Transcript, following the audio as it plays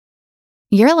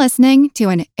You're listening to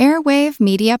an Airwave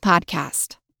Media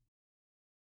Podcast.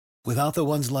 Without the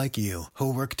ones like you,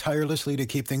 who work tirelessly to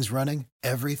keep things running,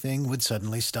 everything would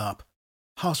suddenly stop.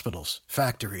 Hospitals,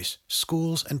 factories,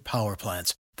 schools, and power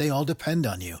plants, they all depend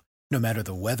on you. No matter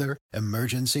the weather,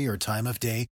 emergency, or time of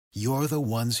day, you're the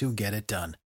ones who get it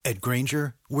done. At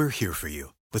Grainger, we're here for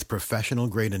you with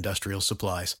professional-grade industrial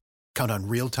supplies. Count on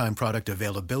real-time product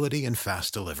availability and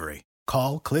fast delivery.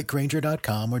 Call, click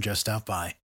Grainger.com, or just stop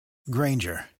by.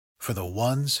 Grainger, for the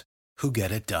ones who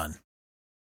get it done.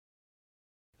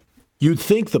 You'd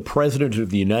think the President of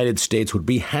the United States would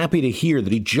be happy to hear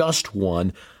that he just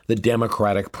won the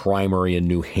Democratic primary in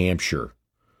New Hampshire.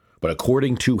 But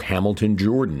according to Hamilton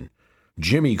Jordan,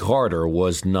 Jimmy Carter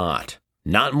was not.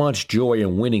 Not much joy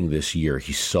in winning this year,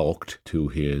 he sulked to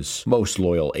his most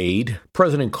loyal aide.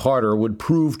 President Carter would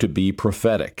prove to be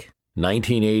prophetic.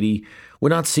 1980 would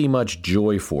not see much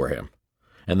joy for him.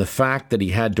 And the fact that he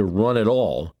had to run at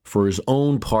all for his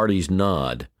own party's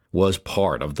nod was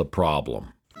part of the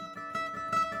problem.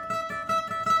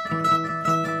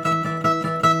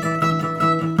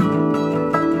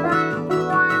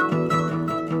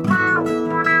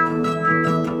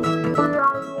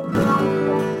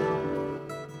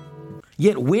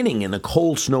 Yet winning in the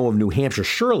cold snow of New Hampshire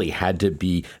surely had to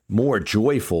be more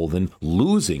joyful than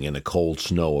losing in the cold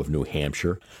snow of New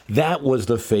Hampshire. That was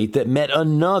the fate that met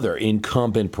another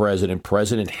incumbent president,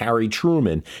 President Harry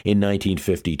Truman, in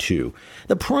 1952.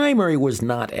 The primary was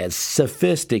not as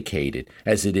sophisticated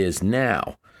as it is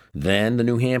now. Then the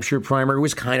New Hampshire primary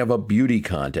was kind of a beauty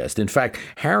contest. In fact,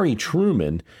 Harry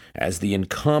Truman, as the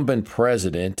incumbent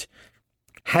president,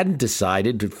 hadn't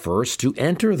decided at first to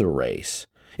enter the race.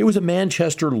 It was a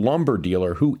Manchester lumber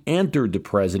dealer who entered the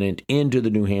president into the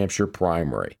New Hampshire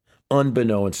primary,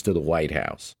 unbeknownst to the White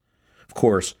House. Of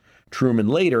course, Truman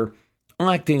later,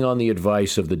 acting on the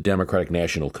advice of the Democratic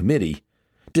National Committee,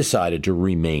 decided to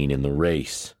remain in the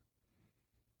race.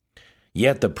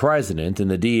 Yet the president and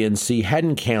the DNC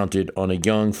hadn't counted on a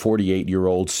young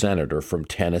 48-year-old senator from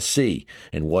Tennessee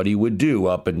and what he would do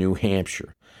up in New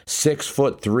Hampshire.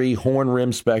 6'3",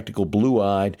 horn-rimmed spectacle,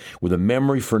 blue-eyed, with a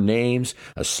memory for names,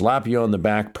 a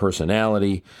slap-you-on-the-back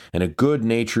personality, and a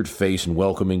good-natured face and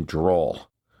welcoming drawl.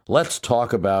 "Let's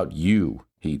talk about you,"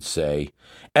 he'd say.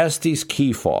 Estes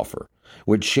Kefauver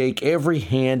would shake every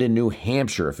hand in New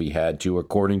Hampshire if he had to,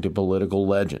 according to political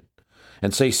legend,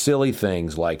 and say silly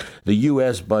things like the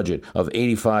U.S. budget of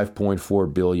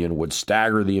 $85.4 billion would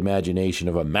stagger the imagination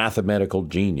of a mathematical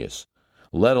genius,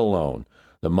 let alone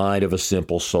the mind of a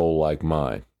simple soul like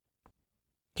mine.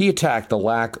 He attacked the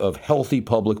lack of healthy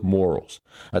public morals,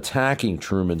 attacking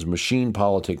Truman's machine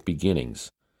politic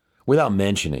beginnings, without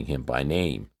mentioning him by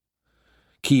name.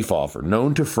 Kefauver,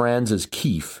 known to friends as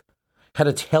Keef, had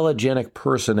a telegenic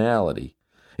personality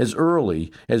as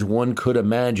early as one could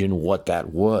imagine what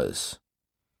that was.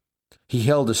 He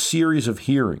held a series of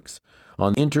hearings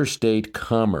on interstate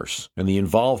commerce and the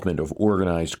involvement of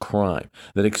organized crime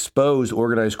that exposed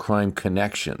organized crime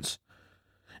connections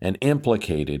and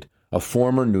implicated a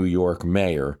former New York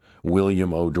mayor,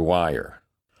 William O'Dwyer.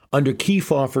 Under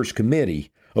Kefauver's committee,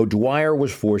 O'Dwyer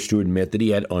was forced to admit that he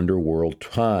had underworld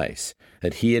ties,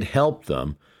 that he had helped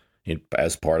them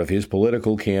as part of his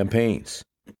political campaigns.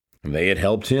 And they had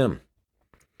helped him.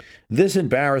 This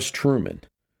embarrassed Truman,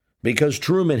 because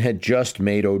Truman had just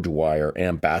made O'Dwyer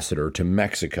ambassador to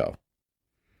Mexico.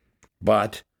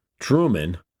 But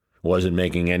Truman wasn't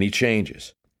making any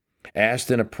changes.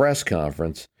 Asked in a press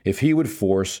conference if he would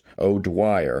force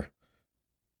O'Dwyer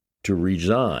to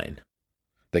resign,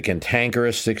 the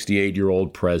cantankerous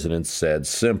 68-year-old president said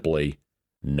simply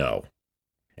no.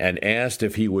 And asked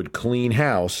if he would clean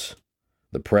house,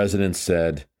 the president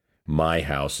said, "My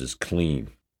house is clean."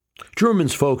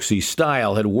 Truman's folksy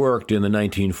style had worked in the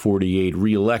 1948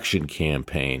 re-election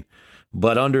campaign,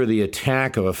 but under the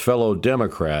attack of a fellow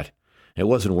Democrat, it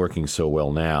wasn't working so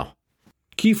well now.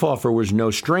 Kefauver was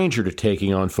no stranger to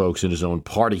taking on folks in his own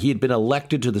party. He had been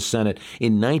elected to the Senate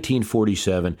in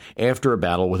 1947 after a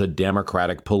battle with a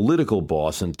Democratic political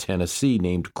boss in Tennessee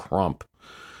named Crump.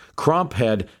 Crump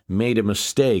had made a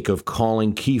mistake of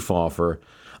calling Kefauver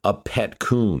a pet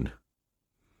coon.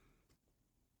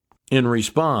 In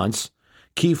response,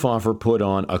 Kefauver put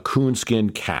on a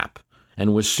coonskin cap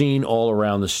and was seen all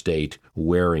around the state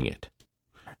wearing it.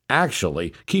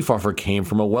 Actually, Kefauver came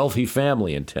from a wealthy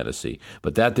family in Tennessee,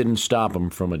 but that didn't stop him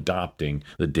from adopting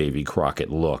the Davy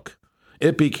Crockett look.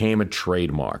 It became a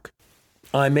trademark.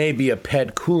 "I may be a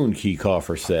pet coon,"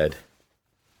 Kefauver said,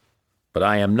 "but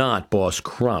I am not Boss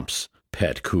Crump's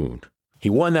pet coon." He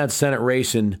won that Senate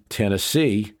race in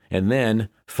Tennessee, and then,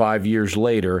 5 years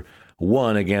later,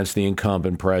 won against the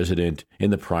incumbent president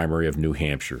in the primary of New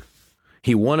Hampshire.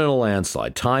 He won in a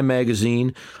landslide. Time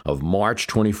magazine of March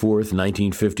 24th,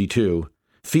 1952,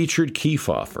 featured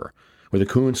Kefauver with a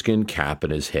coonskin cap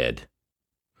in his head.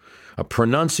 A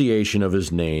pronunciation of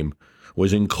his name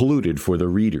was included for the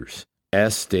readers,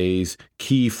 Estes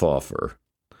Kefauver.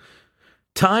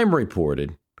 Time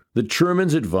reported that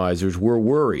Truman's advisors were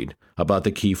worried about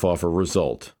the Kefauver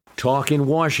result. Talk in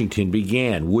Washington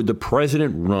began. Would the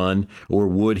president run or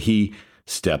would he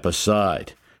step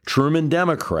aside? Truman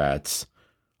Democrats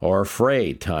are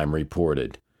afraid, Time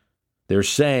reported. They're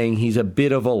saying he's a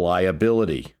bit of a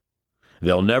liability.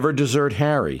 They'll never desert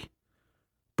Harry,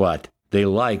 but they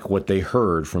like what they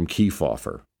heard from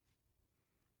Kefauver.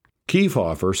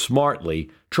 Kefauver smartly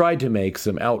tried to make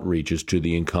some outreaches to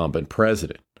the incumbent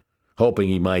president, hoping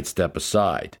he might step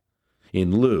aside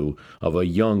in lieu of a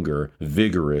younger,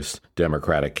 vigorous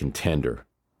Democratic contender.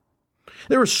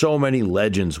 There were so many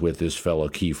legends with this fellow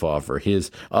Kefauver. His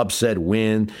upset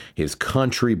win, his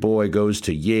country boy goes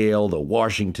to Yale, the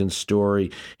Washington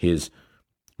story, his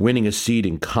winning a seat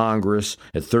in Congress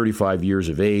at 35 years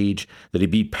of age, that he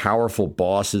beat powerful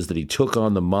bosses, that he took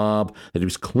on the mob, that he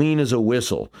was clean as a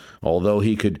whistle, although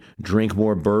he could drink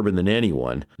more bourbon than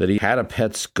anyone, that he had a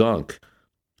pet skunk.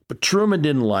 But Truman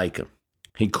didn't like him.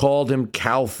 He called him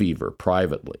cow fever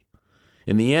privately.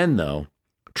 In the end, though,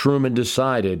 Truman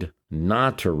decided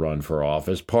not to run for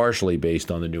office, partially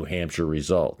based on the New Hampshire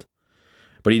result.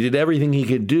 But he did everything he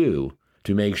could do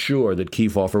to make sure that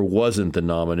Kefauver wasn't the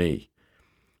nominee.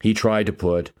 He tried to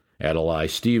put Adlai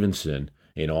Stevenson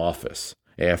in office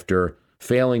after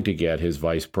failing to get his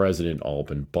vice president,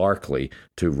 Alban Barkley,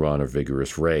 to run a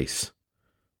vigorous race.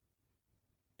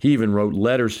 He even wrote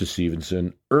letters to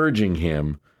Stevenson urging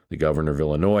him, the governor of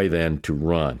Illinois then, to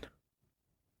run.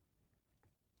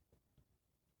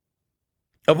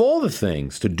 Of all the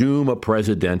things to doom a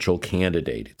presidential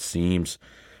candidate, it seems,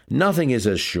 nothing is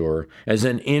as sure as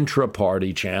an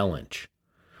intra-party challenge.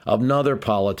 Another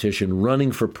politician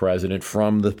running for president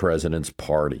from the president's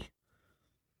party.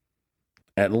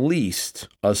 At least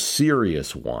a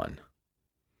serious one.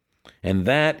 And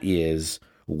that is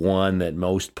one that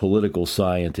most political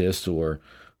scientists or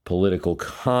political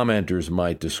commenters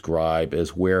might describe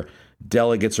as where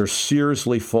delegates are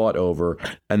seriously fought over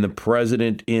and the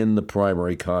president in the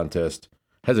primary contest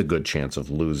has a good chance of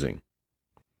losing.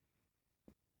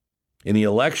 In the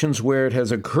elections where it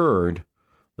has occurred,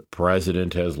 the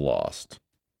president has lost.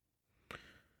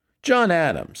 John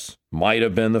Adams might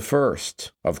have been the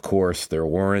first. Of course, there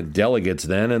weren't delegates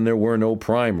then and there were no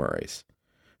primaries.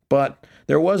 But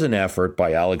there was an effort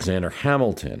by Alexander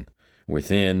Hamilton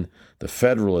within the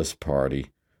Federalist Party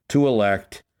to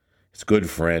elect his good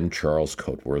friend Charles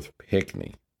Cotesworth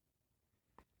Pinckney,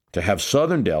 to have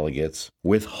Southern delegates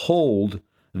withhold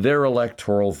their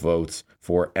electoral votes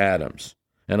for Adams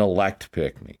and elect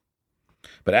Pinckney.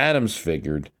 But Adams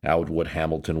figured out what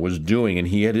Hamilton was doing, and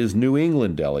he had his New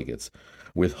England delegates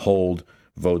withhold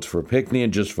votes for Pinckney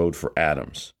and just vote for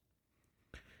Adams.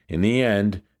 In the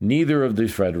end, neither of the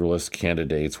Federalist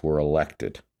candidates were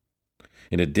elected.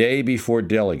 In a day before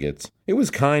delegates, it was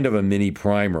kind of a mini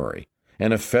primary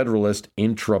and a Federalist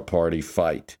intra-party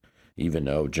fight, even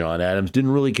though John Adams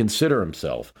didn't really consider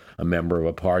himself a member of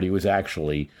a party. It was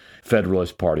actually a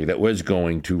Federalist Party that was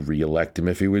going to re-elect him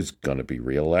if he was going to be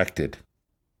re-elected.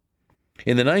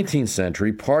 In the 19th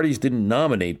century, parties didn't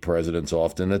nominate presidents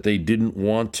often that they didn't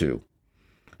want to,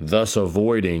 thus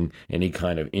avoiding any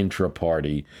kind of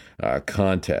intra-party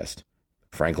contest.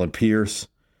 Franklin Pierce,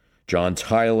 John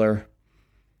Tyler,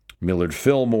 Millard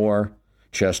Fillmore,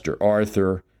 Chester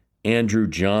Arthur, Andrew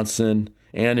Johnson,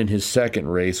 and in his second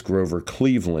race, Grover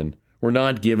Cleveland, were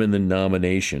not given the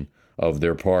nomination of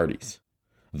their parties.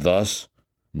 Thus,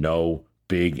 no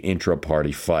big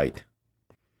intra-party fight.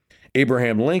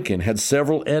 Abraham Lincoln had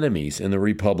several enemies in the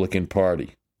Republican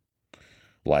Party,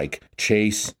 like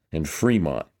Chase and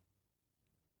Fremont.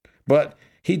 But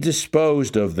he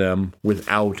disposed of them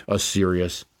without a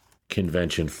serious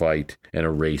convention fight and a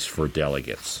race for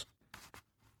delegates.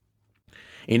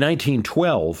 In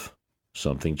 1912,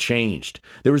 something changed.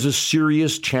 There was a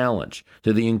serious challenge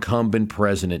to the incumbent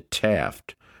President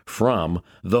Taft from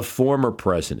the former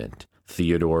president,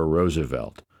 Theodore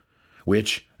Roosevelt,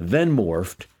 which then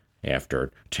morphed,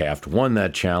 after Taft won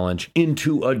that challenge,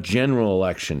 into a general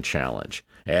election challenge,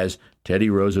 as Teddy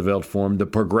Roosevelt formed the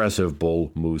Progressive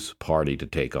Bull Moose Party to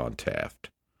take on Taft.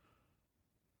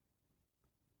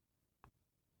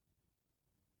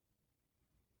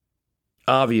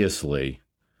 Obviously,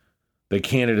 the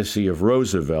candidacy of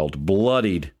Roosevelt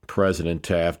bloodied President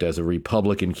Taft as a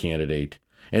Republican candidate,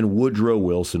 and Woodrow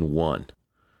Wilson won.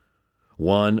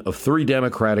 one of 3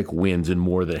 Democratic wins in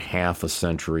more than half a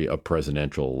century of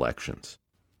presidential elections.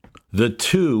 The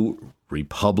 2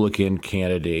 Republican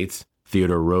candidates,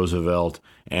 Theodore Roosevelt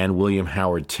and William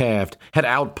Howard Taft, had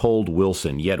outpolled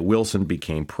Wilson, yet Wilson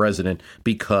became president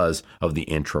because of the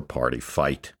intra-party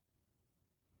fight.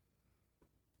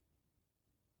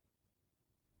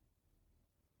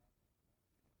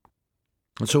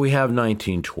 And so we have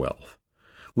 1912.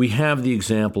 We have the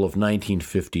example of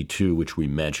 1952, which we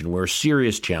mentioned, where a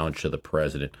serious challenge to the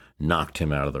president knocked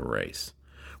him out of the race.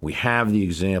 We have the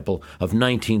example of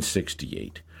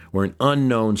 1968, where an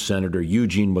unknown Senator,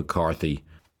 Eugene McCarthy,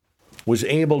 was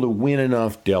able to win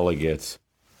enough delegates,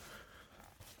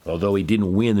 although he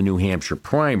didn't win the New Hampshire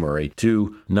primary,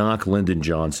 to knock Lyndon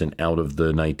Johnson out of the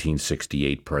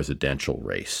 1968 presidential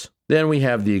race. Then we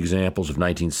have the examples of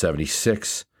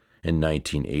 1976 and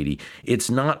 1980.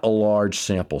 It's not a large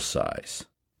sample size.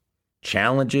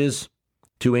 Challenges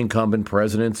to incumbent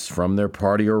presidents from their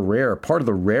party are rare. Part of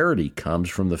the rarity comes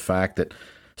from the fact that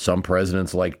some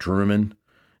presidents like Truman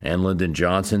and Lyndon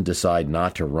Johnson decide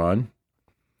not to run.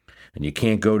 And you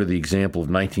can't go to the example of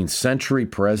 19th century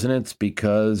presidents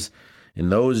because in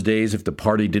those days, if the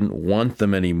party didn't want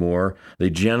them anymore,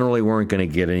 they generally weren't going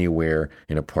to get anywhere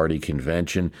in a party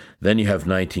convention. Then you have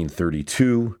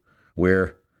 1932,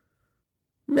 where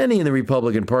many in the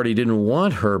Republican Party didn't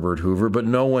want Herbert Hoover, but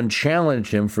no one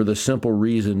challenged him for the simple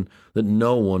reason that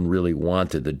no one really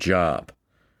wanted the job.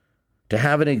 To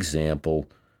have an example,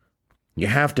 you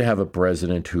have to have a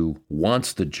president who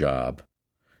wants the job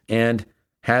and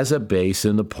has a base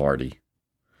in the party.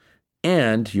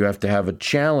 And you have to have a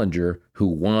challenger who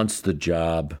wants the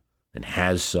job and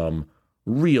has some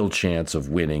real chance of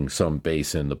winning some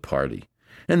base in the party.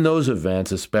 And those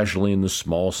events, especially in the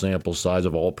small sample size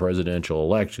of all presidential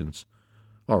elections,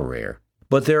 are rare.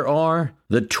 But there are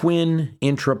the twin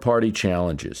intra-party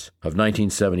challenges of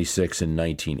 1976 and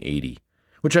 1980,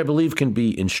 which I believe can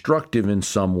be instructive in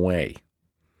some way.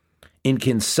 In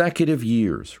consecutive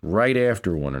years, right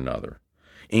after one another,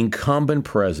 incumbent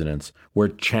presidents were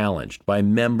challenged by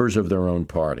members of their own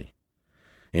party.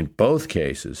 In both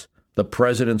cases, the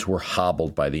presidents were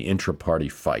hobbled by the intra-party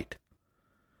fight.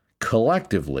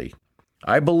 Collectively,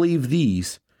 I believe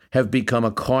these have become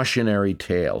a cautionary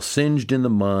tale, singed in the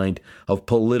mind of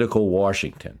political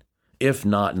Washington, if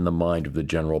not in the mind of the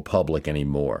general public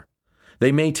anymore.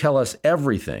 They may tell us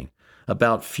everything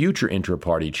about future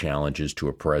intra-party challenges to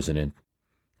a president,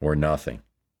 or nothing.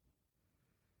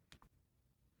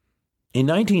 In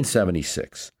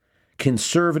 1976,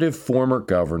 conservative former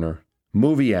governor,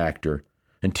 movie actor,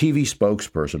 and TV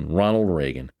spokesperson Ronald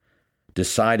Reagan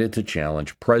decided to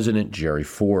challenge President Jerry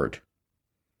Ford.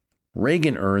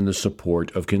 Reagan earned the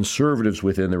support of conservatives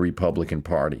within the Republican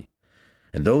Party,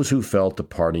 and those who felt the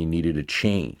party needed a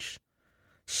change.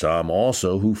 Some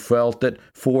also who felt that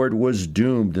Ford was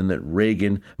doomed and that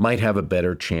Reagan might have a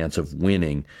better chance of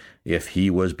winning if he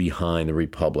was behind the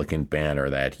Republican banner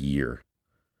that year.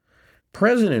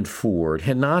 President Ford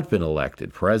had not been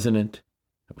elected president.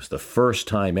 It was the first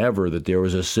time ever that there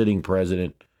was a sitting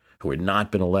president who had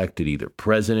not been elected either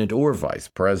president or vice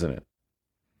president.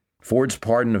 Ford's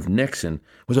pardon of Nixon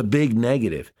was a big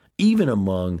negative, even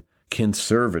among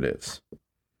conservatives,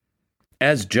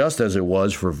 just as it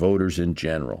was for voters in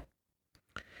general.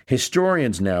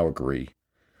 Historians now agree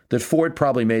that Ford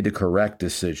probably made the correct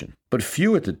decision, but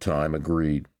few at the time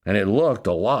agreed, and it looked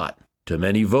a lot to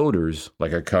many voters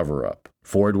like a cover-up.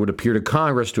 Ford would appear to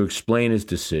Congress to explain his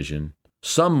decision.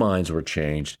 Some minds were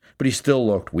changed, but he still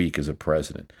looked weak as a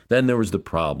president. Then there was the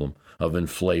problem of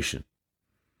inflation.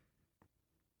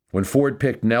 When Ford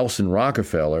picked Nelson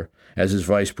Rockefeller as his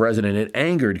vice president, it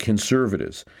angered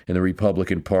conservatives in the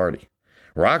Republican Party.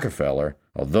 Rockefeller,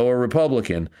 although a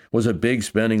Republican, was a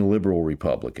big-spending liberal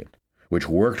Republican, which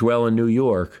worked well in New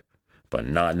York, but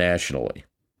not nationally.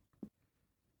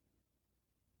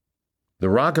 The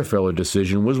Rockefeller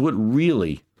decision was what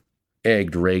really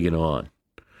egged Reagan on.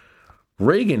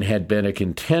 Reagan had been a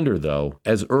contender, though,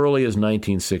 as early as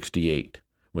 1968,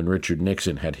 when Richard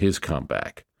Nixon had his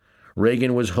comeback.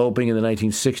 Reagan was hoping in the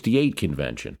 1968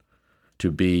 convention to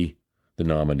be the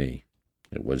nominee.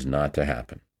 It was not to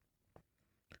happen.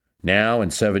 Now,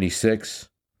 in 76,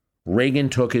 Reagan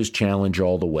took his challenge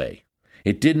all the way.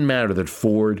 It didn't matter that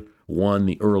Ford won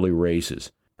the early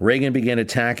races. Reagan began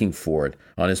attacking Ford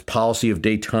on his policy of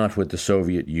détente with the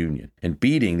Soviet Union and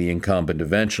beating the incumbent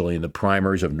eventually in the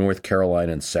primaries of North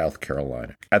Carolina and South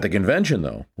Carolina. At the convention,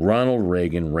 though, Ronald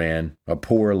Reagan ran a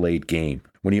poor late game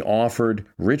when he offered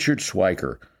Richard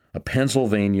Schweiker, a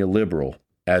Pennsylvania liberal,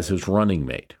 as his running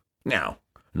mate. Now,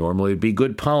 normally it'd be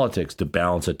good politics to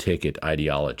balance a ticket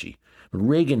ideology,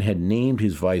 Reagan had named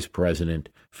his vice president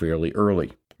fairly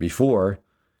early, before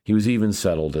he was even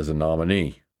settled as a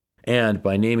nominee. And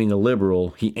by naming a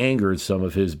liberal, he angered some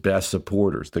of his best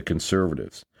supporters, the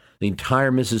conservatives. The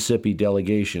entire Mississippi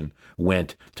delegation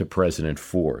went to President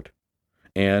Ford.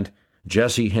 And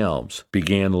Jesse Helms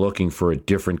began looking for a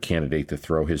different candidate to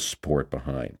throw his support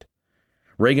behind.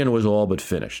 Reagan was all but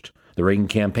finished. The Reagan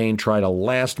campaign tried a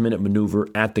last-minute maneuver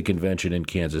at the convention in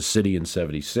Kansas City in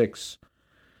 '76,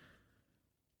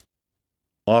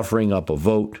 offering up a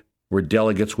vote where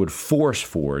delegates would force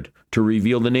Ford to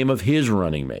reveal the name of his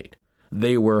running mate.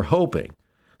 They were hoping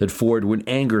that Ford would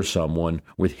anger someone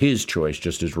with his choice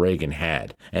just as Reagan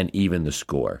had, and even the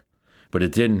score. But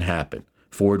it didn't happen.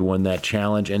 Ford won that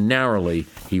challenge, and narrowly,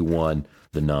 he won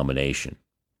the nomination.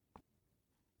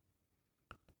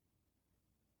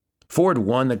 Ford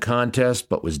won the contest,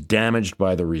 but was damaged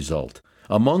by the result.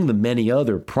 Among the many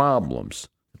other problems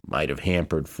that might have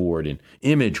hampered Ford in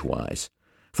image-wise,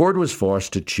 Ford was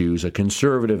forced to choose a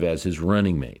conservative as his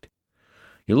running mate.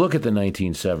 You look at the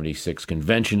 1976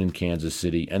 convention in Kansas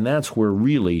City, and that's where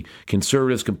really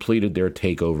conservatives completed their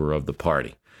takeover of the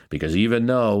party. Because even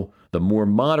though the more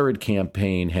moderate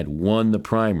campaign had won the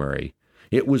primary,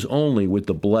 it was only with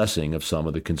the blessing of some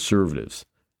of the conservatives,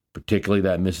 particularly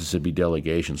that Mississippi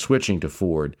delegation switching to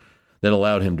Ford, that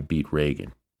allowed him to beat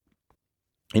Reagan.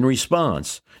 In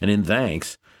response, and in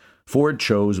thanks, Ford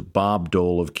chose Bob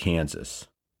Dole of Kansas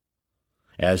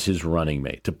as his running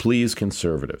mate to please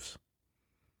conservatives.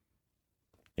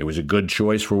 It was a good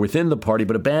choice for within the party,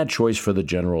 but a bad choice for the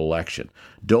general election.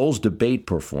 Dole's debate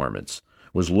performance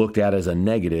was looked at as a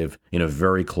negative in a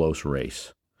very close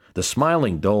race. The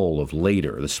smiling Dole of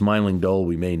later, the smiling Dole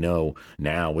we may know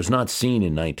now, was not seen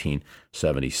in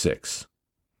 1976.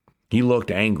 He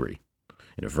looked angry.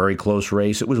 In a very close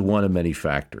race, it was one of many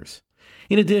factors.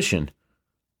 In addition,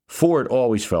 Ford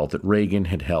always felt that Reagan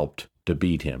had helped to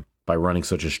beat him by running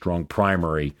such a strong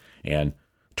primary and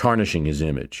tarnishing his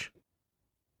image.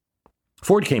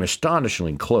 Ford came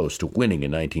astonishingly close to winning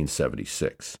in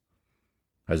 1976.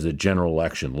 As the general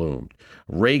election loomed,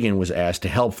 Reagan was asked to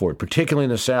help Ford, particularly in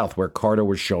the South, where Carter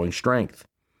was showing strength.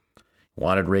 He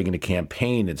wanted Reagan to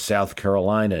campaign in South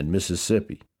Carolina and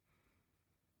Mississippi.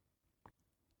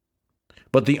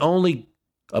 But the only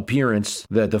appearance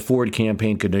that the Ford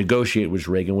campaign could negotiate with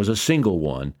Reagan was a single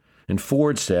one, and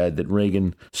Ford said that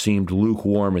Reagan seemed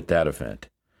lukewarm at that event.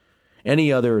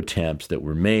 Any other attempts that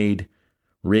were made,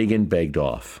 Reagan begged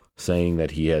off, saying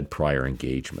that he had prior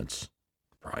engagements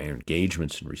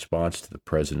in response to the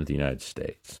President of the United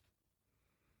States.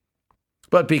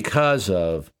 But because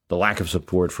of the lack of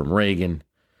support from Reagan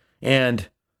and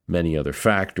many other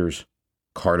factors,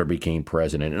 Carter became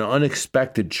president, an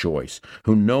unexpected choice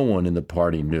who no one in the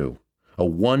party knew, a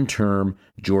one-term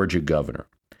Georgia governor.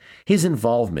 His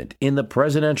involvement in the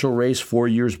presidential race 4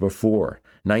 years before,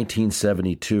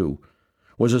 1972,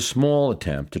 was a small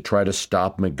attempt to try to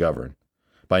stop McGovern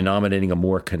by nominating a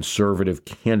more conservative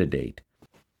candidate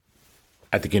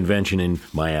at the convention in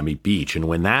Miami Beach. And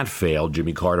when that failed,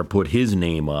 Jimmy Carter put his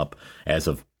name up as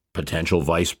a potential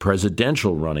vice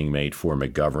presidential running mate for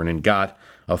McGovern and got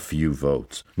a few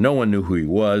votes. No one knew who he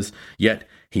was, yet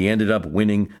he ended up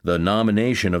winning the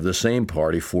nomination of the same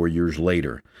party 4 years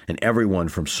later. And everyone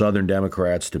from Southern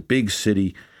Democrats to big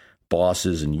city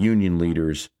bosses and union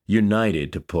leaders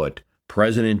united to put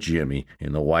President Jimmy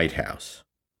in the White House.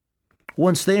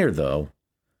 Once there, though,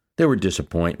 there were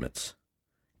disappointments.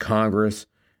 Congress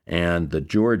and the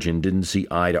Georgian didn't see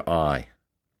eye to eye.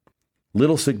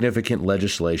 Little significant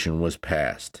legislation was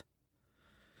passed.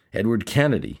 Edward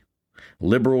Kennedy,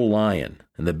 liberal lion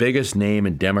and the biggest name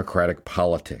in Democratic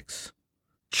politics,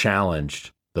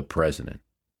 challenged the president.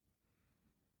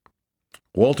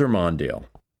 Walter Mondale,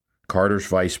 Carter's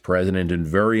vice president and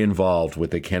very involved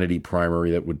with the Kennedy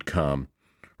primary that would come,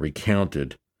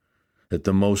 recounted that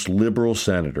the most liberal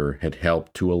senator had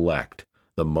helped to elect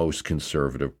the most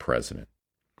conservative president.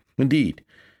 Indeed,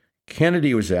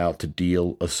 Kennedy was out to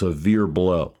deal a severe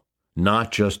blow,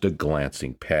 not just a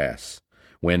glancing pass.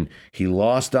 When he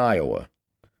lost Iowa,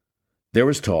 there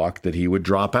was talk that he would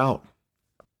drop out.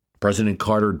 President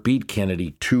Carter beat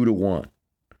Kennedy 2-1.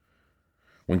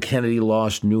 When Kennedy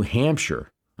lost New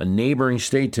Hampshire, a neighboring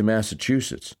state to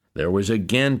Massachusetts, there was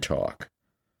again talk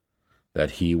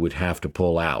that he would have to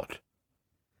pull out.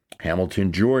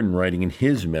 Hamilton Jordan, writing in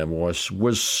his memoirs,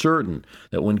 was certain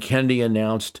that when Kennedy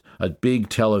announced a big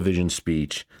television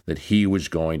speech that he was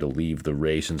going to leave the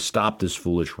race and stop this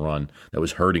foolish run that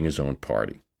was hurting his own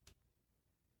party.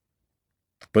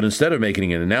 But instead of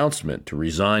making an announcement to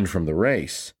resign from the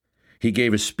race, he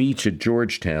gave a speech at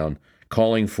Georgetown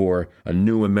calling for a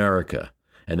new America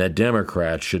and that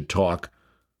Democrats should talk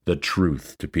the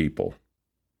truth to people.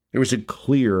 It was a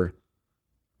clear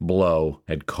blow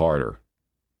at Carter,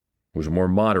 who was a more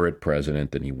moderate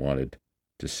president than he wanted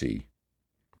to see.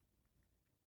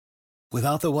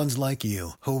 Without the ones like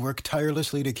you, who work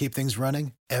tirelessly to keep things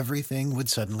running, everything would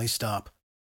suddenly stop.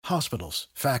 Hospitals,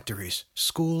 factories,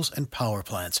 schools, and power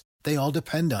plants, they all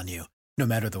depend on you. No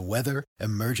matter the weather,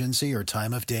 emergency, or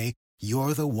time of day,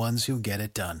 you're the ones who get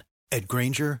it done. At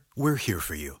Grainger, we're here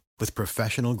for you with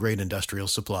professional-grade industrial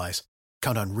supplies.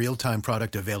 Count on real-time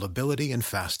product availability and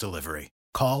fast delivery.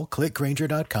 Call,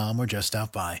 click.Grainger.com, or just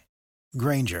stop by.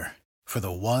 Grainger, for the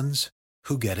ones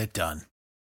who get it done.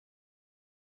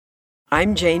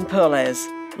 I'm Jane Perlez,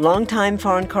 longtime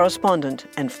foreign correspondent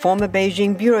and former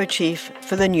Beijing bureau chief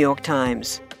for the New York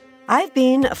Times. I've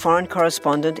been a foreign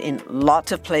correspondent in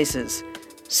lots of places: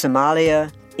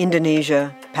 Somalia,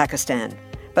 Indonesia, Pakistan,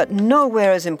 but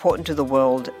nowhere as important to the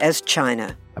world as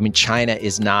China. I mean, China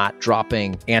is not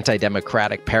dropping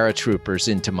anti-democratic paratroopers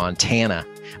into Montana.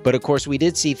 But of course, we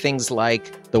did see things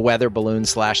like the weather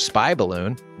balloon/spy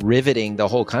balloon riveting the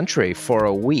whole country for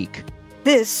a week.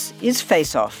 This is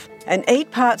Face Off, an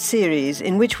 8-part series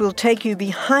in which we'll take you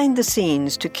behind the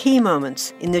scenes to key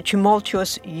moments in the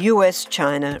tumultuous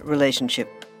U.S.-China relationship.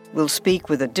 We'll speak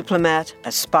with a diplomat,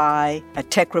 a spy, a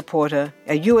tech reporter,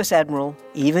 a U.S. admiral,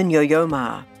 even Yo-Yo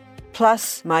Ma.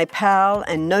 Plus, my pal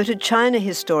and noted China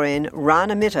historian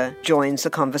Rana Mitter joins the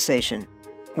conversation.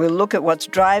 We'll look at what's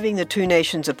driving the two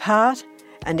nations apart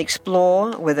and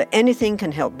explore whether anything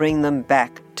can help bring them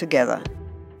back together.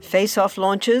 Face Off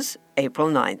launches April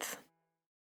 9th.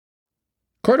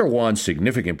 Carter won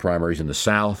significant primaries in the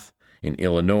South, in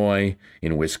Illinois,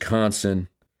 in Wisconsin.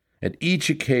 At each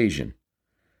occasion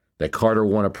that Carter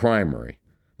won a primary,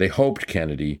 they hoped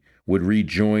Kennedy would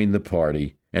rejoin the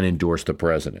party and endorse the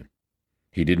president.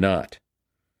 He did not.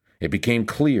 It became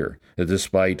clear that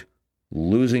despite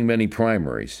losing many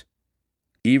primaries,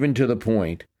 even to the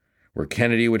point where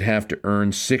Kennedy would have to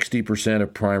earn 60%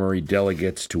 of primary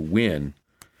delegates to win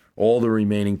all the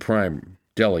remaining prime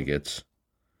delegates,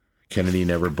 Kennedy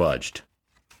never budged.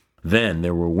 Then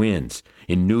there were wins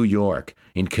in New York,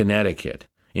 in Connecticut,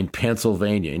 in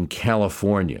Pennsylvania, in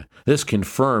California. This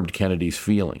confirmed Kennedy's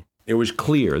feeling. It was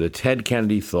clear that Ted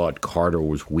Kennedy thought Carter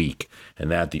was weak and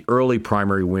that the early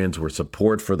primary wins were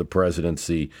support for the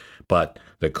presidency, but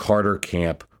the Carter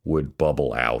camp would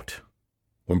bubble out.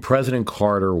 When President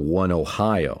Carter won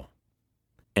Ohio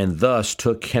and thus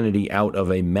took Kennedy out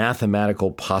of a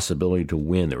mathematical possibility to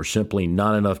win, there were simply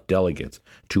not enough delegates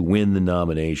to win the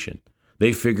nomination.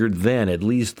 They figured then, at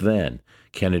least then,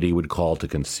 Kennedy would call to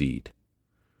concede.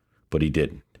 But he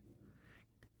didn't.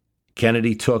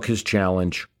 Kennedy took his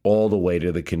challenge all the way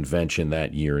to the convention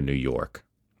that year in New York.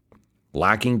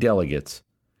 Lacking delegates,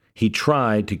 he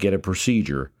tried to get a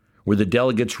procedure where the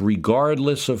delegates,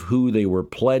 regardless of who they were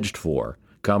pledged for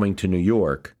coming to New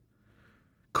York,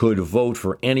 could vote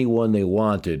for anyone they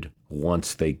wanted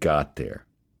once they got there,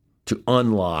 to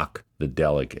unlock the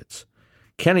delegates.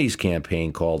 Kennedy's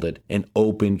campaign called it an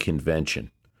open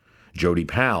convention. Jody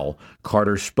Powell,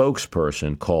 Carter's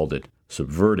spokesperson, called it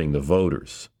subverting the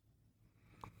voters.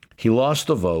 He lost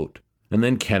the vote, and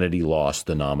then Kennedy lost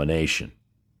the nomination.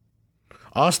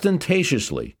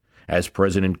 Ostentatiously, as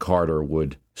President Carter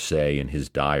would say in his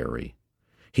diary,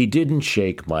 he didn't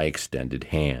shake my extended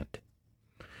hand.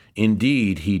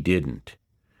 Indeed, he didn't,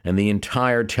 and the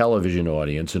entire television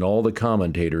audience and all the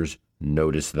commentators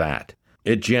noticed that.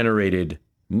 It generated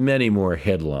many more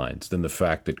headlines than the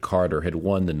fact that Carter had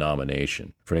won the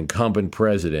nomination. For an incumbent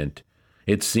president,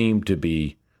 it seemed to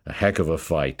be a heck of a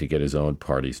fight to get his own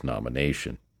party's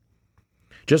nomination.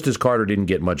 Just as Carter didn't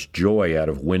get much joy out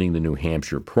of winning the New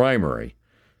Hampshire primary,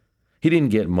 he didn't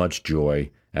get much joy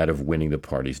out of winning the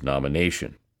party's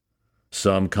nomination.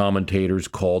 Some commentators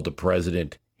called the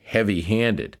president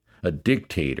heavy-handed, a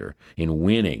dictator in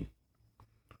winning.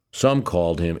 Some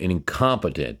called him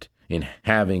incompetent in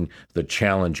having the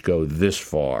challenge go this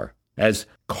far. As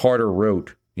Carter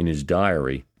wrote in his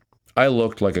diary, I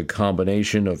looked like a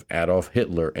combination of Adolf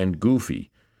Hitler and Goofy.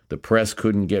 The press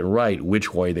couldn't get right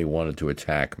which way they wanted to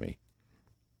attack me.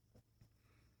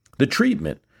 The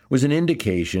treatment was an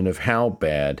indication of how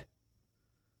bad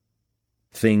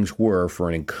things were for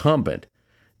an incumbent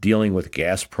dealing with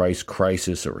gas price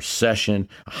crisis, a recession,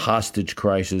 a hostage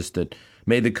crisis that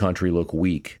made the country look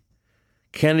weak.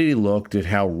 Kennedy looked at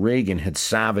how Reagan had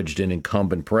savaged an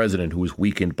incumbent president who was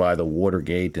weakened by the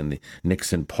Watergate and the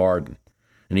Nixon pardon.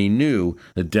 And he knew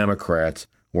the Democrats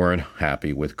weren't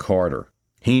happy with Carter.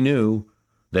 He knew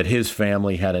that his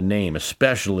family had a name,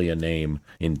 especially a name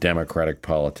in Democratic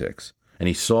politics. and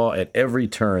he saw at every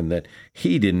turn that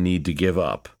he didn't need to give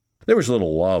up. There was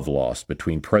little love lost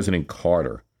between President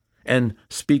Carter and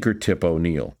Speaker Tip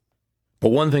O'Neill. But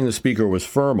one thing the Speaker was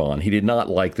firm on, he did not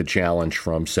like the challenge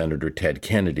from Senator Ted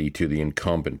Kennedy to the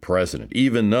incumbent president,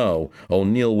 even though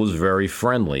O'Neill was very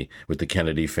friendly with the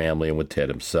Kennedy family and with Ted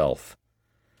himself.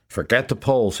 Forget the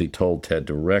polls, he told Ted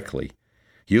directly.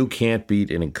 You can't beat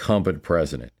an incumbent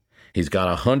president. He's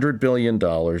got $100 billion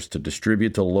to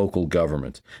distribute to local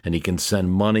governments, and he can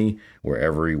send money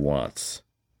wherever he wants.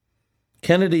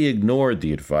 Kennedy ignored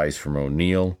the advice from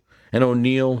O'Neill, and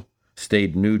O'Neill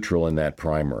stayed neutral in that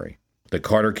primary. The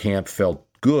Carter camp felt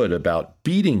good about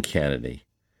beating Kennedy,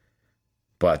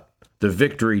 but the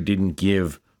victory didn't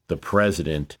give the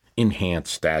president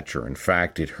enhanced stature. In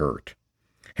fact, it hurt.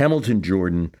 Hamilton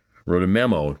Jordan wrote a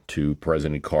memo to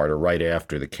President Carter right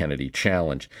after the Kennedy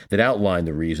challenge that outlined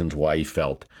the reasons why he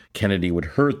felt Kennedy would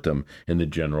hurt them in the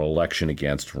general election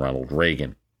against Ronald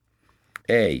Reagan.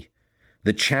 A.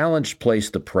 The challenge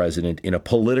placed the president in a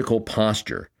political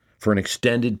posture for an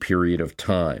extended period of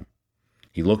time.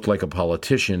 He looked like a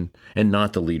politician and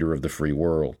not the leader of the free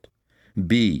world.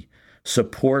 B.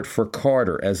 Support for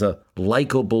Carter as a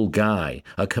likable guy,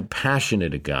 a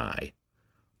compassionate guy,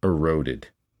 eroded.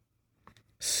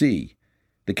 C.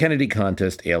 The Kennedy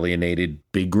contest alienated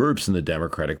big groups in the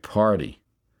Democratic Party,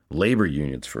 labor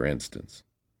unions, for instance.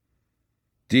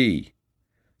 D.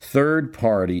 Third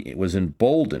party was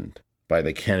emboldened by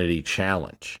the Kennedy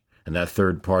challenge, and that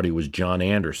third party was John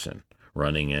Anderson,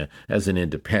 running as an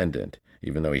independent,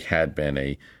 even though he had been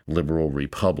a liberal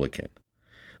Republican.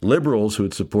 Liberals who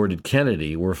had supported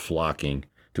Kennedy were flocking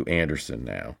to Anderson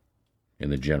now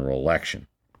in the general election.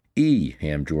 E.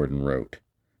 Ham Jordan wrote,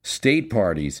 state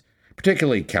parties,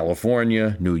 particularly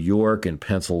California, New York, and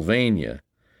Pennsylvania,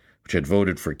 which had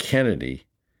voted for Kennedy,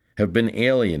 have been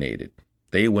alienated.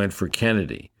 They went for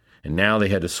Kennedy, and now they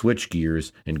had to switch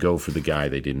gears and go for the guy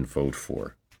they didn't vote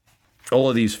for. All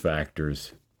of these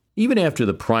factors, even after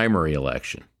the primary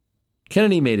election,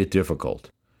 Kennedy made it difficult.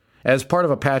 As part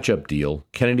of a patch-up deal,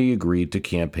 Kennedy agreed to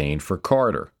campaign for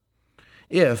Carter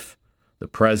if the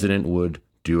president would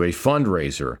do a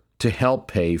fundraiser to help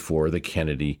pay for the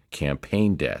Kennedy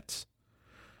campaign debts.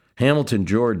 Hamilton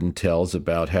Jordan tells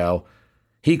about how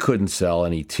he couldn't sell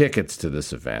any tickets to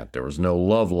this event. There was no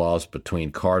love lost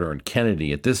between Carter and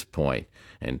Kennedy at this point,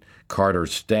 and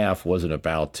Carter's staff wasn't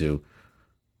about to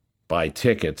buy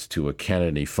tickets to a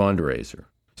Kennedy fundraiser.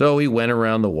 So he went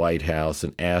around the White House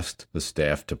and asked the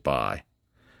staff to buy.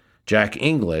 Jack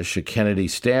English, a Kennedy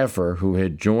staffer who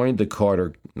had joined the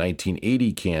Carter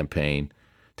 1980 campaign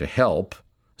to help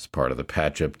as part of the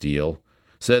patch-up deal,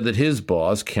 said that his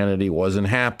boss, Kennedy, wasn't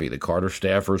happy. The Carter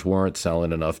staffers weren't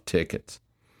selling enough tickets.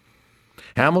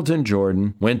 Hamilton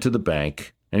Jordan went to the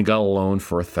bank and got a loan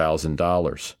for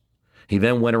 $1,000. He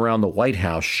then went around the White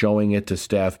House showing it to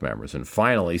staff members, and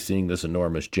finally, seeing this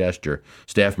enormous gesture,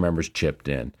 staff members chipped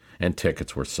in, and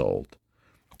tickets were sold.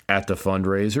 At the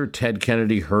fundraiser, Ted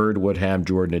Kennedy heard what Ham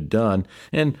Jordan had done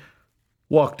and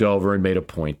walked over and made a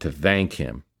point to thank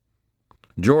him.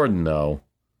 Jordan, though,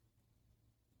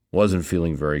 wasn't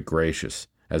feeling very gracious.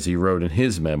 As he wrote in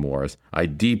his memoirs, I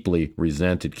deeply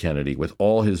resented Kennedy with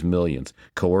all his millions,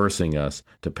 coercing us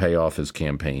to pay off his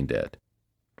campaign debt.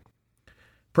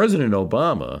 President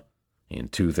Obama, in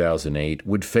 2008,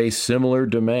 would face similar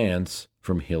demands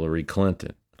from Hillary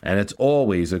Clinton. And it's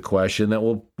always a question that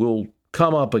will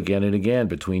come up again and again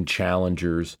between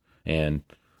challengers and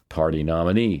party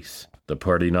nominees. The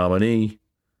party nominee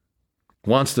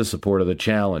wants the support of the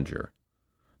challenger.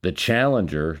 The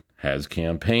challenger has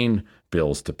campaign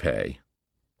bills to pay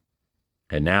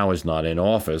and now is not in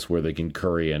office where they can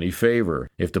curry any favor.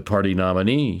 If the party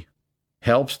nominee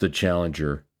helps the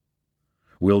challenger,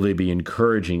 will they be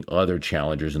encouraging other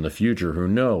challengers in the future who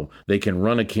know they can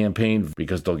run a campaign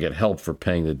because they'll get help for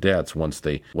paying the debts once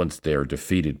they are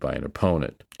defeated by an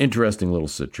opponent? Interesting little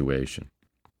situation.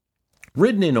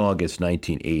 Written in August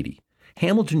 1980,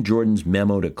 Hamilton Jordan's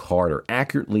memo to Carter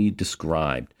accurately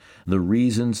described the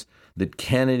reasons that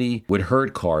Kennedy would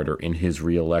hurt Carter in his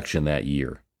re-election that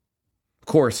year. Of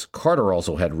course, Carter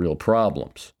also had real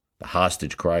problems. The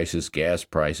hostage crisis, gas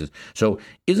prices. So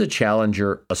is a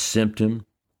challenger a symptom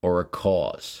or a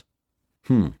cause?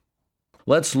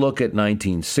 Let's look at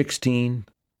 1916,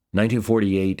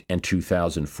 1948, and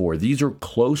 2004. These are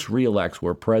close re-elects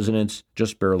where presidents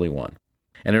just barely won.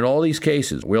 And in all these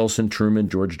cases, Wilson, Truman,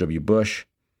 George W. Bush,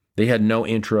 they had no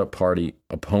intra-party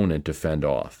opponent to fend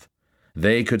off.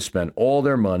 They could spend all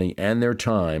their money and their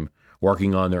time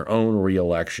working on their own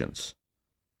re-elections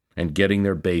and getting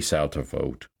their base out to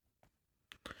vote.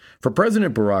 For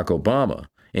President Barack Obama,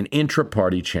 an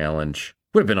intra-party challenge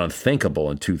Would have been unthinkable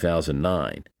in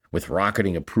 2009 with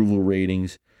rocketing approval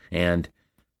ratings and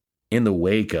in the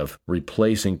wake of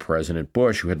replacing President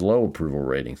Bush, who had low approval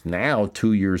ratings. Now,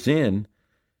 2 years in,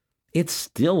 it's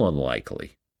still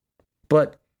unlikely.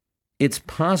 But it's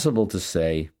possible to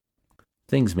say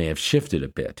things may have shifted a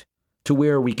bit to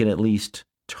where we can at least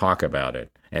talk about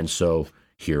it. And so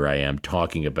here I am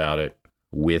talking about it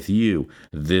with you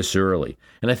this early.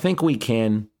 And I think we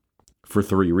can for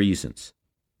 3 reasons.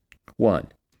 1,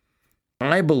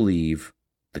 I believe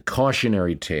the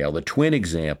cautionary tale, the twin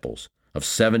examples of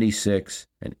 76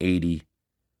 and 80,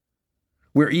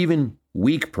 where even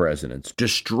weak presidents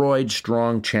destroyed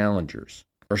strong challengers,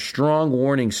 are strong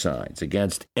warning signs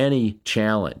against any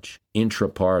challenge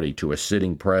intra-party to a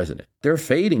sitting president. They're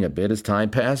fading a bit as time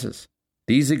passes.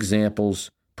 These examples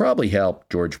probably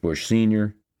helped George Bush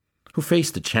Sr., who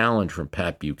faced a challenge from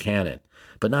Pat Buchanan,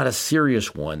 but not a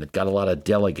serious one that got a lot of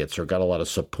delegates or got a lot of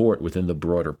support within the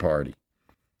broader party.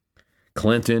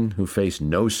 Clinton, who faced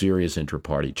no serious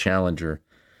intra-party challenger.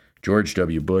 George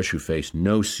W. Bush, who faced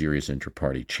no serious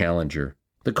intra-party challenger.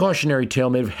 The cautionary tale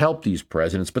may have helped these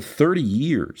presidents, but 30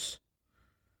 years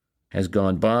has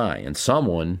gone by, and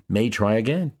someone may try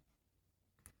again.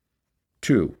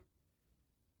 2,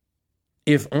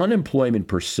 if unemployment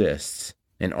persists,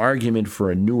 an argument for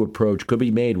a new approach could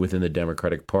be made within the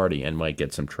Democratic Party and might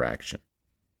get some traction.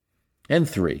 And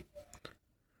 3,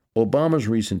 Obama's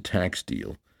recent tax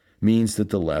deal means that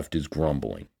the left is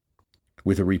grumbling.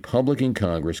 With a Republican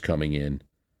Congress coming in,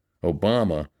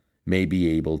 Obama may be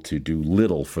able to do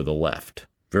little for the left,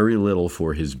 very little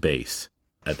for his base,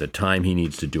 at the time he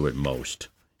needs to do it most,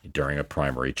 during a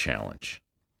primary challenge.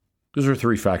 Those are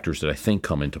 3 factors that I think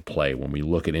come into play when we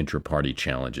look at intra-party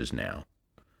challenges now.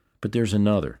 But there's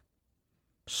another.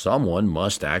 Someone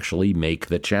must actually make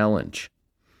the challenge.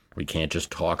 We can't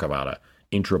just talk about an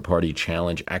intra-party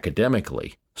challenge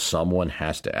academically. Someone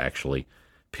has to actually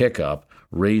pick up,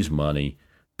 raise money,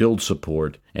 build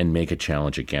support, and make a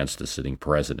challenge against the sitting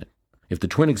president. If the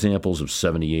twin examples of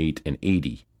 78 and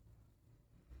 80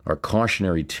 are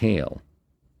cautionary tale,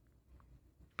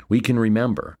 we can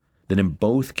remember that in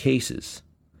both cases,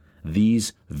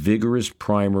 these vigorous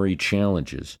primary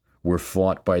challenges were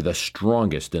fought by the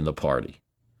strongest in the party.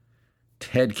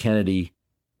 Ted Kennedy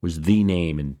was the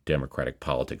name in Democratic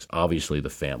politics, obviously the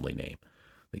family name.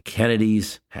 The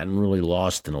Kennedys hadn't really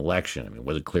lost an election. I mean, it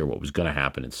wasn't clear what was going to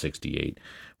happen in 68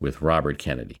 with Robert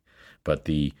Kennedy. But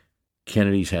the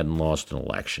Kennedys hadn't lost an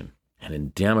election. And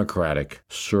in Democratic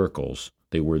circles,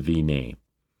 they were the name.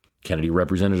 Kennedy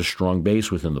represented a strong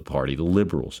base within the party, the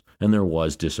liberals, and there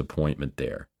was disappointment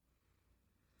there.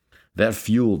 That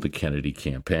fueled the Kennedy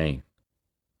campaign.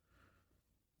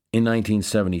 In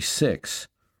 1976,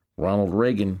 Ronald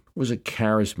Reagan was a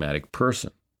charismatic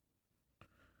person.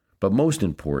 But most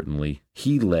importantly,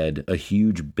 he led a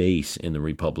huge base in the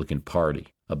Republican Party,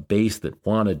 a base that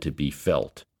wanted to be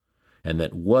felt and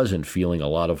that wasn't feeling a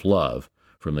lot of love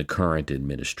from the current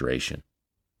administration.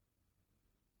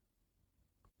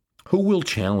 Who will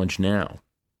challenge now?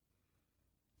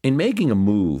 In making a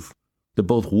move that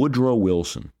both Woodrow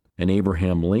Wilson and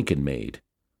Abraham Lincoln made,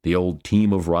 the old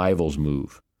team of rivals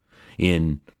move,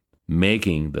 in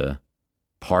making the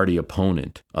party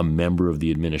opponent a member of the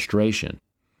administration,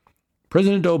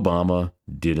 President Obama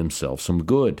did himself some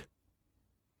good.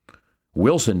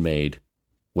 Wilson made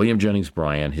William Jennings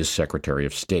Bryan his Secretary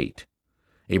of State.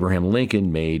 Abraham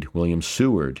Lincoln made William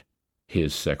Seward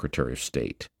his Secretary of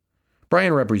State.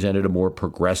 Bryan represented a more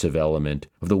progressive element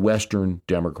of the Western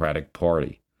Democratic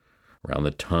Party around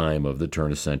the time of the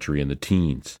turn of century in the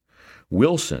teens.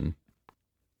 Wilson,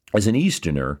 as an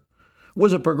Easterner,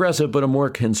 was a progressive but a more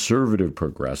conservative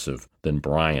progressive than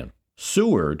Bryan.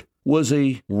 Seward was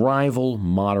a rival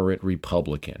moderate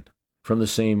Republican from the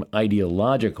same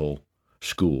ideological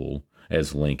school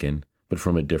as Lincoln, but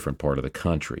from a different part of the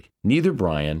country. Neither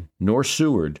Bryan nor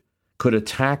Seward could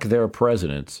attack their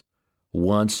presidents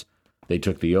once they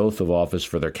took the oath of office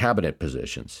for their cabinet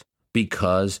positions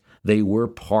because they were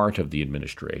part of the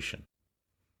administration.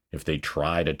 If they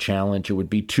tried a challenge, it would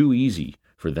be too easy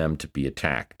for them to be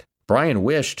attacked. Bryan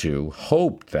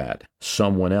hoped that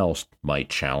someone else might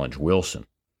challenge Wilson.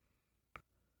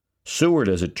 Seward,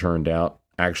 as it turned out,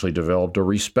 actually developed a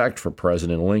respect for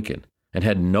President Lincoln and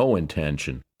had no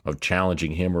intention of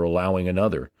challenging him or allowing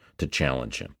another to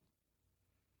challenge him.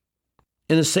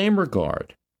 In the same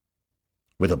regard,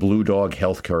 with a Blue Dog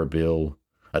health care bill,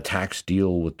 a tax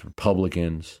deal with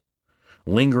Republicans,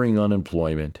 lingering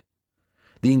unemployment,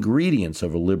 the ingredients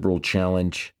of a liberal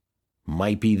challenge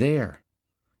might be there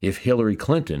if Hillary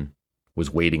Clinton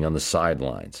was waiting on the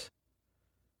sidelines.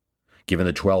 Given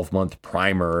the 12-month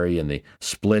primary and the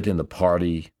split in the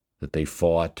party that they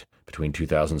fought between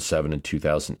 2007 and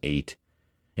 2008,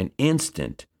 an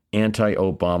instant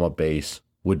anti-Obama base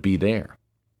would be there.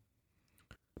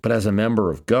 But as a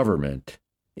member of government,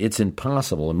 it's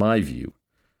impossible, in my view,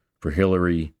 for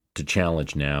Hillary to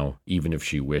challenge now, even if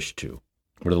she wished to.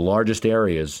 One of the largest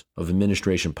areas of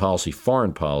administration policy,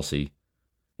 foreign policy,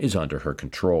 is under her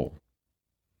control.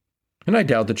 And I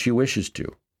doubt that she wishes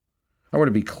to. I want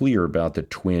to be clear about the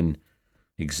twin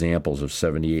examples of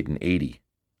 78 and 80.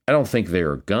 I don't think they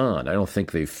are gone. I don't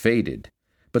think they've faded,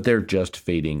 but they're just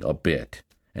fading a bit,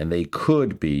 and they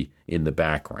could be in the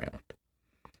background.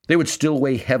 They would still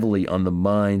weigh heavily on the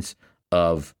minds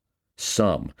of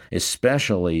some,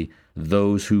 especially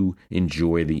those who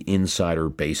enjoy the insider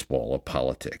baseball of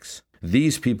politics.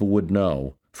 These people would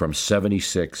know from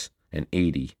 76 and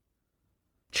 80,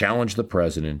 challenge the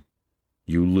president,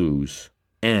 you lose,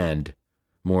 and,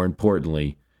 more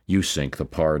importantly, you sink the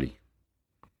party.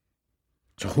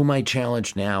 So who might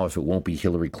challenge now if it won't be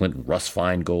Hillary Clinton, Russ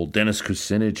Feingold, Dennis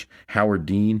Kucinich, Howard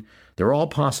Dean? They're all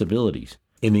possibilities.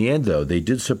 In the end, though, they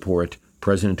did support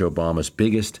President Obama's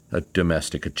biggest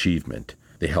domestic achievement,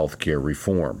 the health care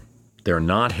reform. They're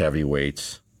not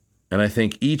heavyweights, and I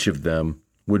think each of them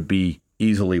would be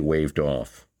easily waved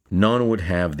off. None would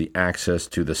have the access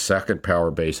to the second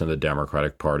power base in the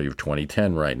Democratic Party of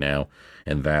 2010 right now,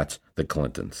 and that's the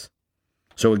Clintons.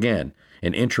 So again,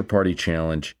 an intra-party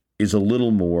challenge is a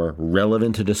little more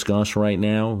relevant to discuss right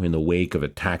now in the wake of a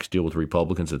tax deal with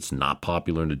Republicans that's not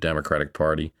popular in the Democratic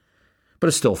Party, but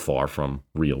it's still far from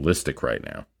realistic right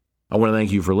now. I want to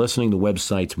thank you for listening. The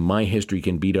website's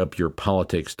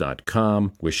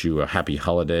myhistorycanbeatupyourpolitics.com. Wish you a happy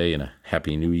holiday and a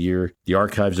happy new year. The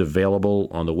archive's available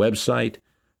on the website,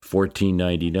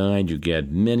 $14.99. You get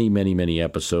many, many, many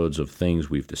episodes of things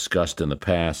we've discussed in the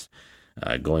past,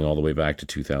 going all the way back to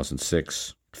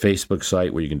 2006. Facebook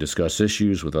site where you can discuss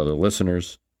issues with other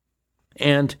listeners.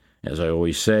 And, as I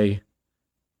always say,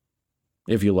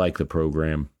 if you like the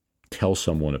program, tell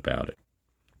someone about it.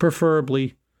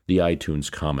 Preferably the iTunes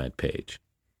comment page.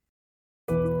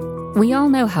 We all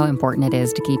know how important it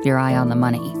is to keep your eye on the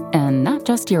money, and not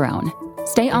just your own.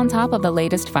 Stay on top of the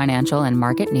latest financial and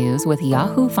market news with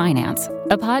Yahoo Finance,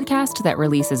 a podcast that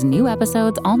releases new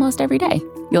episodes almost every day.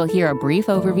 You'll hear a brief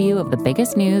overview of the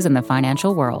biggest news in the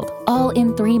financial world, all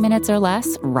in 3 minutes or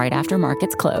less, right after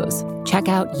markets close. Check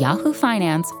out Yahoo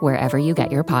Finance wherever you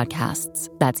get your podcasts.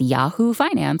 That's Yahoo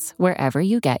Finance wherever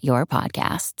you get your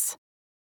podcasts.